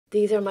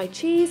These are my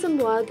cheese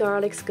and wild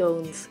garlic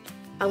scones.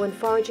 I went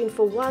foraging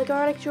for wild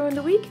garlic during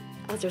the week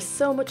as there's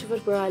so much of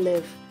it where I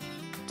live.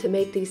 To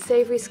make these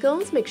savoury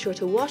scones, make sure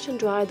to wash and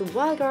dry the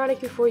wild garlic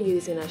before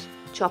using it.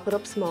 Chop it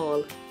up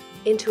small.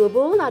 Into a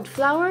bowl, add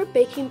flour,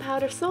 baking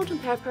powder, salt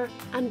and pepper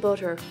and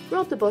butter.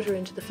 Rub the butter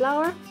into the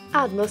flour,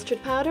 add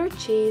mustard powder,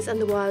 cheese and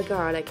the wild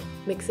garlic.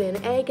 Mix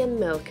in egg and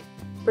milk.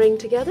 Bring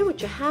together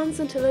with your hands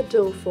until a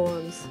dough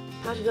forms.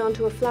 Pat it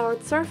onto a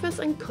floured surface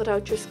and cut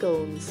out your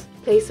scones.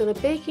 Place on a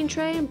baking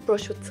tray and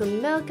brush with some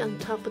milk and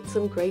top with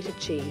some grated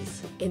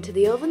cheese. Into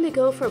the oven they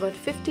go for about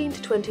 15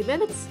 to 20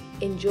 minutes.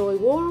 Enjoy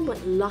warm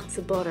with lots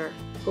of butter.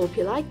 Hope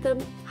you like them.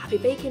 Happy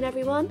baking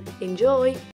everyone. Enjoy!